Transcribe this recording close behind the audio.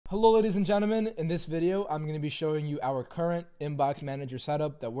Hello ladies and gentlemen, in this video I'm going to be showing you our current inbox manager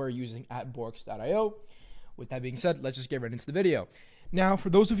setup that we're using at Borks.io. With that being said, let's just get right into the video. Now, for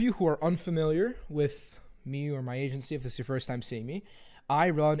those of you who are unfamiliar with me or my agency, if this is your first time seeing me,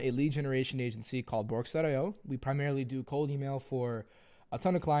 I run a lead generation agency called Borks.io. We primarily do cold email for a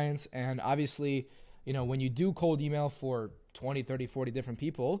ton of clients, and obviously, you know, when you do cold email for 20, 30, 40 different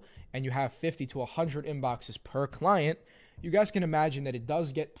people and you have 50 to 100 inboxes per client, you guys can imagine that it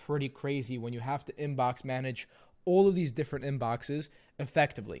does get pretty crazy when you have to inbox manage all of these different inboxes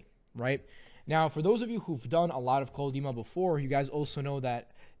effectively, right? Now, for those of you who've done a lot of cold email before, you guys also know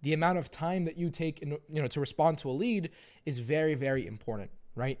that the amount of time that you take to respond to a lead is very, very important,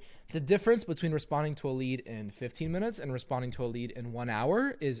 right? The difference between responding to a lead in 15 minutes and responding to a lead in 1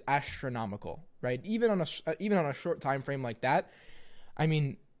 hour is astronomical, right? Even on a short time frame like that, I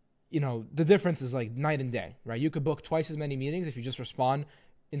mean, you know, the difference is like night and day, right? You could book twice as many meetings if you just respond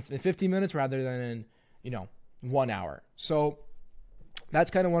in 15 minutes rather than in, 1 hour. So that's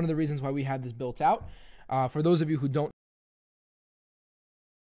kind of one of the reasons why we had this built out. For those of you who don't,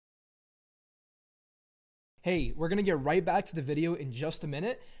 hey, we're going to get right back to the video in just a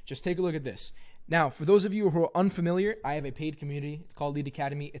minute. Just take a look at this. Now, for those of you who are unfamiliar, I have a paid community. It's called Lead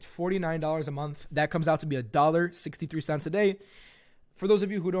Academy. It's $49 a month. That comes out to be $1.63 a day. For those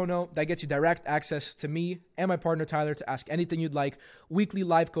of you who don't know, that gets you direct access to me and my partner Tyler to ask anything you'd like, weekly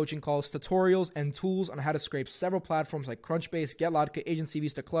live coaching calls, tutorials, and tools on how to scrape several platforms like Crunchbase, GetLogica, Agency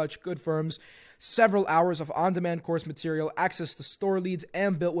Vista, Clutch, Good Firms, several hours of on-demand course material, access to store leads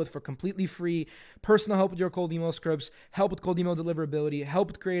and built with for completely free, personal help with your cold email scripts, help with cold email deliverability, help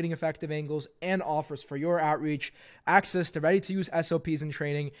with creating effective angles and offers for your outreach, access to ready-to-use SOPs and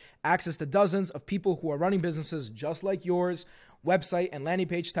training, access to dozens of people who are running businesses just like yours, website and landing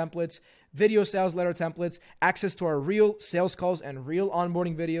page templates, video sales letter templates, access to our real sales calls and real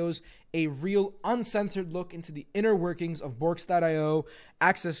onboarding videos, a real uncensored look into the inner workings of Borks.io,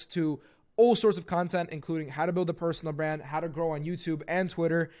 access to all sorts of content, including how to build a personal brand, how to grow on YouTube and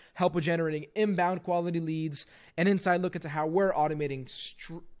Twitter, help with generating inbound quality leads, an inside look into how we're automating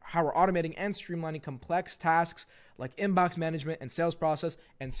and streamlining complex tasks like inbox management and sales process,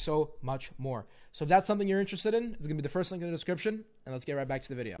 and so much more. So if that's something you're interested in, it's going to be the first link in the description, and let's get right back to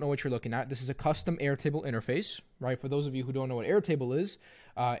the video. I don't know what you're looking at. This is a custom Airtable interface, right? For those of you who don't know what Airtable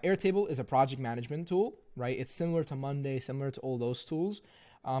is a project management tool, right? It's similar to Monday, similar to all those tools,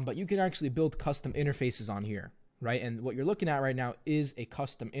 but you can actually build custom interfaces on here, right? And what you're looking at right now is a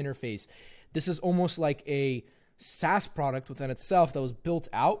custom interface. This is almost like a SaaS product within itself that was built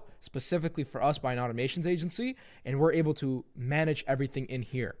out specifically for us by an automations agency, and we're able to manage everything in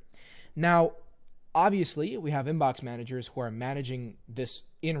here. Now, obviously, we have inbox managers who are managing this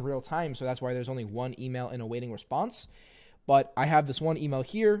in real time, so that's why there's only one email and awaiting response. But I have this one email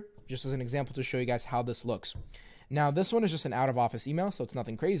here just as an example to show you guys how this looks. Now, this one is just an out-of-office email, so it's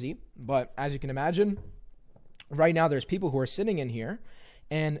nothing crazy. But as you can imagine, right now there's people who are sitting in here,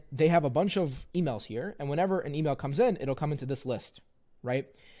 and they have a bunch of emails here, and whenever an email comes in, it'll come into this list, right?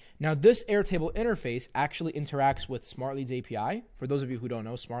 Now, this Airtable interface actually interacts with SmartLead's API. For those of you who don't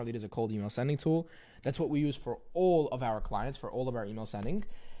know, SmartLead is a cold email sending tool. That's what we use for all of our clients, for all of our email sending.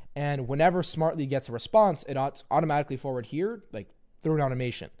 And whenever SmartLead gets a response, it automatically forward here, like through an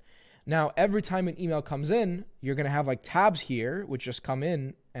automation. Now, every time an email comes in, you're going to have like tabs here, which just come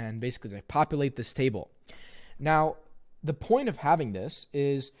in and basically they populate this table. Now, the point of having this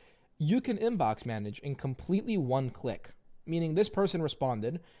is you can inbox manage in completely one click, meaning this person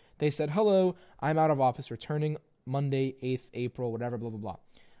responded. They said, hello, I'm out of office returning Monday, 8th April, whatever, blah, blah, blah.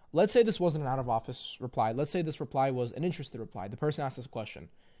 Let's say this wasn't an out of office reply. Let's say this reply was an interested reply. The person asked us a question.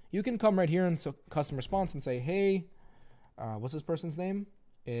 You can come right here into custom response and say, hey, what's this person's name?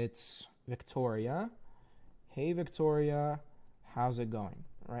 It's Victoria. Hey, Victoria, how's it going?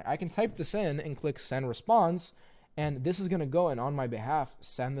 All right, I can type this in and click send response, and this is going to go and on my behalf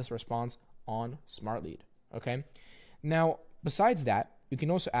send this response on SmartLead, okay? Now, besides that, you can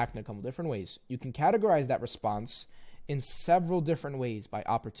also act in a couple different ways. You can categorize that response in several different ways by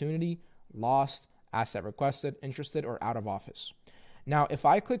opportunity, lost, asset requested, interested, or out of office. Now, if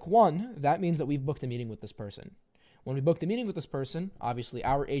I click one, that means that we've booked a meeting with this person. When we book the meeting with this person, obviously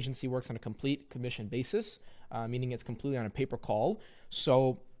our agency works on a complete commission basis, meaning it's completely on a pay per call.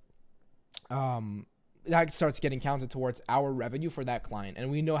 So that starts getting counted towards our revenue for that client.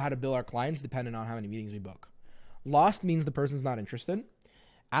 And we know how to bill our clients depending on how many meetings we book. Lost means the person's not interested.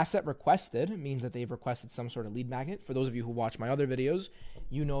 Asset requested means that they've requested some sort of lead magnet. For those of you who watch my other videos,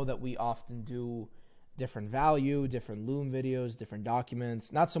 you know that we often do different value, different Loom videos, different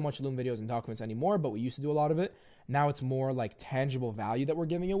documents. Not so much Loom videos and documents anymore, but we used to do a lot of it. Now it's more like tangible value that we're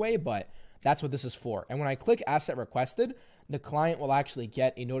giving away, but that's what this is for. And when I click asset requested, the client will actually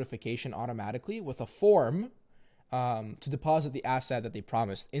get a notification automatically with a form to deposit the asset that they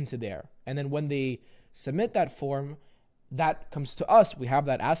promised into there. And then when they submit that form, that comes to us. We have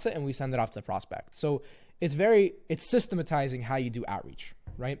that asset and we send it off to the prospect. So it's systematizing how you do outreach,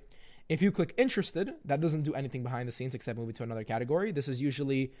 right? If you click interested, that doesn't do anything behind the scenes except move it to another category. This is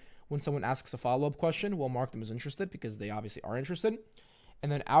usually when someone asks a follow-up question, we'll mark them as interested because they obviously are interested.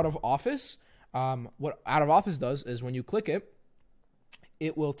 And then out of office, what out of office does is when you click it,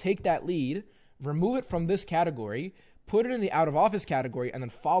 it will take that lead, remove it from this category, put it in the out of office category, and then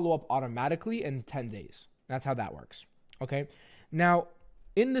follow up automatically in 10 days. That's how that works. Okay. Now,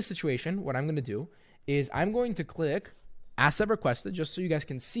 in this situation, what I'm going to do is I'm going to click asset requested just so you guys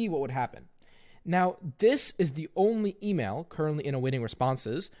can see what would happen. Now, this is the only email currently in awaiting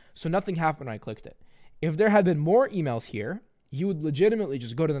responses, so nothing happened when I clicked it. If there had been more emails here, you would legitimately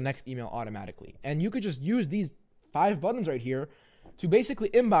just go to the next email automatically. And you could just use these 5 buttons right here to basically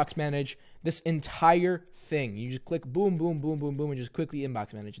inbox manage this entire thing. You just click boom, boom, boom, boom, boom, and just quickly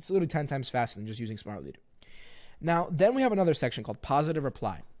inbox manage. It's literally 10 times faster than just using Smart Lead. Now, then we have another section called positive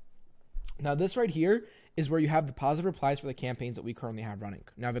reply. Now, this right here is where you have the positive replies for the campaigns that we currently have running.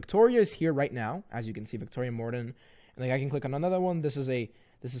 Now, Victoria is here right now. As you can see, Victoria Morden. And like I can click on another one. This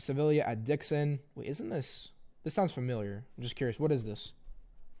is Sevilla at Dixon. Wait, isn't this? This sounds familiar. I'm just curious. What is this?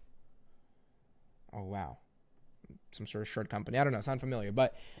 Oh, wow. Some sort of shirt company. I don't know. It sounds familiar.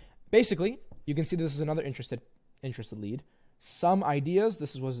 But basically, you can see this is another interested lead. Some ideas.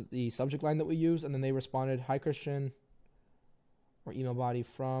 This was the subject line that we used. And then they responded, hi, Christian. Or email body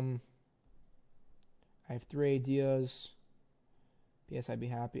from... I have 3 ideas. P.S. I'd be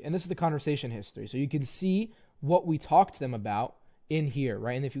happy. And this is the conversation history. So you can see what we talked to them about in here,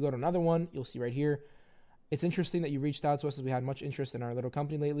 right? And if you go to another one, you'll see right here. It's interesting that you reached out to us as we had much interest in our little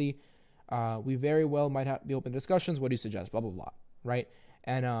company lately. We very well might be open to discussions. What do you suggest? Blah, blah, blah, right?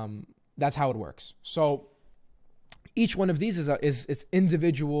 And that's how it works. So each one of these is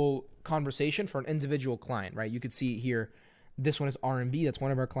individual conversation for an individual client, right? You could see here, this one is R&B. That's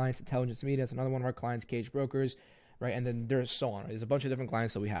one of our clients. Intelligence Media. That's another one of our clients. Cage Brokers, right? And then there's so on. There's a bunch of different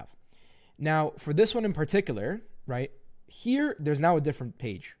clients that we have. Now, for this one in particular, right, here, there's now a different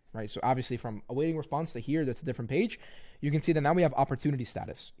page, right? So obviously from awaiting response to here, that's a different page. You can see that now we have opportunity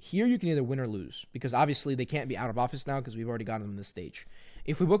status. Here, you can either win or lose because obviously they can't be out of office now because we've already gotten them this stage.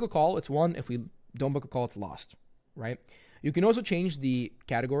 If we book a call, it's won. If we don't book a call, it's lost, right? You can also change the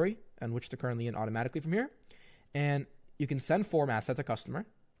category in which they're currently in automatically from here. And you can send form asset to customer.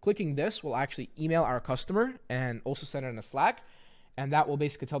 Clicking this will actually email our customer and also send it in a Slack. And that will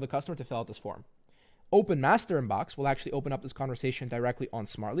basically tell the customer to fill out this form. Open master inbox will actually open up this conversation directly on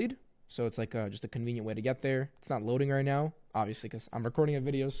Smart Lead. So it's like just a convenient way to get there. It's not loading right now, obviously, because I'm recording a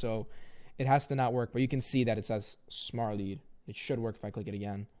video, so it has to not work. But you can see that it says Smart Lead. It should work if I click it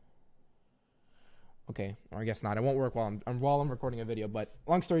again. Okay, or I guess not. It won't work while I'm recording a video. But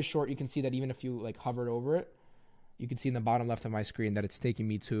long story short, you can see that even if you like hovered over it, you can see in the bottom left of my screen that it's taking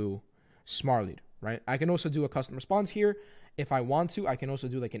me to Smart Lead, right? I can also do a custom response here. If I want to, I can also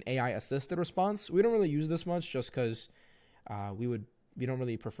do like an AI assisted response. We don't really use this much just because we don't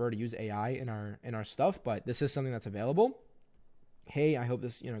really prefer to use AI in our stuff, but this is something that's available. Hey, I hope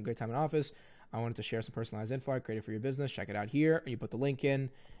this, great time in office. I wanted to share some personalized info I created for your business. Check it out here. And you put the link in,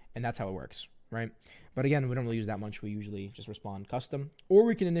 and that's how it works, right? But again, we don't really use that much. We usually just respond custom, or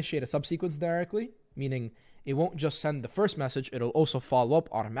we can initiate a subsequence directly, meaning it won't just send the first message. It'll also follow up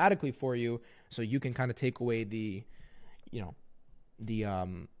automatically for you. So you can kind of take away the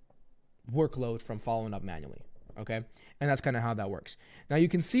workload from following up manually. Okay. And that's kind of how that works. Now you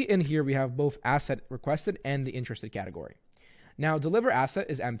can see in here, we have both asset requested and the interested category. Now deliver asset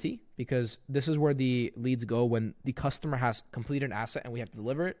is empty because this is where the leads go when the customer has completed an asset and we have to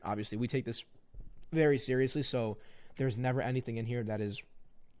deliver it. Obviously we take this very seriously. So there's never anything in here that is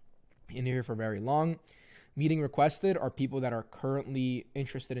in here for very long. Meeting requested are people that are currently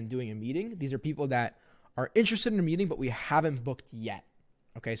interested in doing a meeting. These are people that are interested in a meeting, but we haven't booked yet.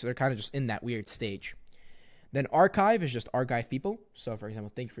 Okay, so they're kind of just in that weird stage. Then archive is just archive people. So for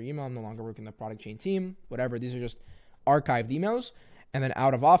example, thank you for your email. I'm no longer working the product chain team, whatever. These are just archived emails. And then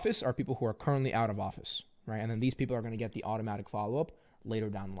out of office are people who are currently out of office, right? And then these people are going to get the automatic follow-up later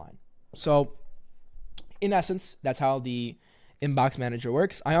down the line. So in essence, that's how the inbox manager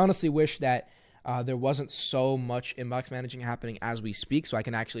works. I honestly wish that there wasn't so much inbox managing happening as we speak, so I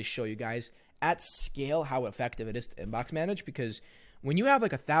can actually show you guys at scale how effective it is to inbox manage, because When you have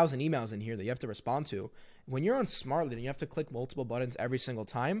like 1,000 emails in here that you have to respond to, when you're on Smartly and you have to click multiple buttons every single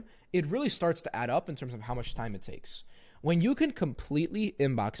time, it really starts to add up in terms of how much time it takes. When you can completely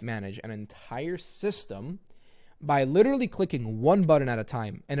inbox manage an entire system by literally clicking one button at a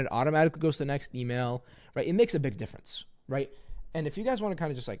time and it automatically goes to the next email, right? It makes a big difference, right? And if you guys want to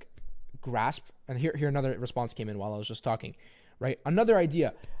kind of just like grasp, and here another response came in while I was just talking, right? Another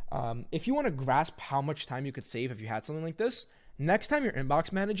idea, if you want to grasp how much time you could save if you had something like this, next time you're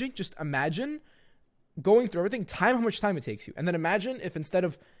inbox managing, just imagine going through everything, time how much time it takes you. And then imagine if instead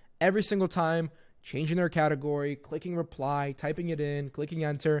of every single time changing their category, clicking reply, typing it in, clicking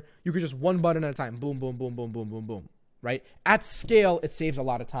enter, you could just one button at a time, boom, boom, boom, boom, boom, boom, boom, right? At scale, it saves a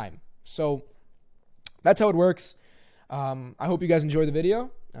lot of time. So that's how it works. I hope you guys enjoy the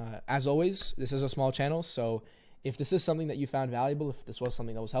video. As always, this is a small channel, so if this is something that you found valuable, if this was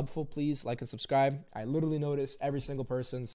something that was helpful, please like and subscribe. I literally notice every single person